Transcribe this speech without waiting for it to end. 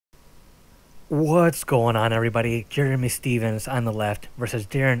What's going on, everybody? Jeremy Stevens on the left versus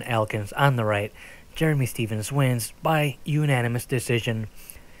Darren Elkins on the right. Jeremy Stevens wins by unanimous decision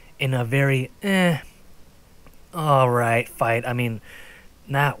in a very alright fight. I mean,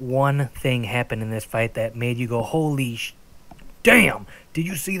 not one thing happened in this fight that made you go, holy damn, did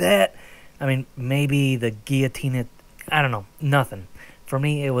you see that? I mean, maybe the guillotine, I don't know, nothing. For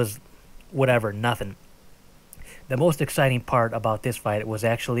me, it was whatever, nothing. The most exciting part about this fight was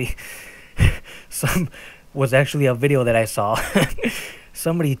actually a video that I saw.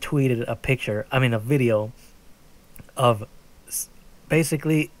 Somebody tweeted a video of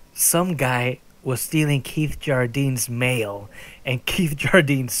basically some guy was stealing Keith Jardine's mail, and Keith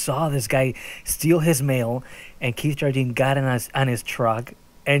Jardine saw this guy steal his mail, and Keith Jardine got on his truck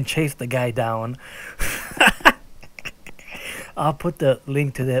and chased the guy down. I'll put the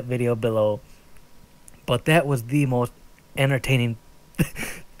link to that video below. But that was the most entertaining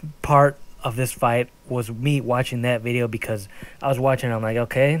part of this fight, was me watching that video, because I was watching, I'm like,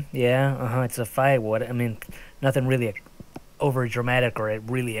 okay, yeah, it's a fight. What, I mean, nothing really over dramatic or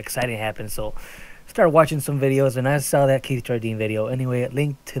really exciting happened. So started watching some videos, and I saw that Keith Jardine video. Anyway,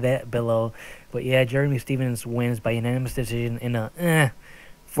 link to that below. But yeah, Jeremy Stevens wins by unanimous decision in a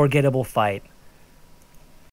forgettable fight.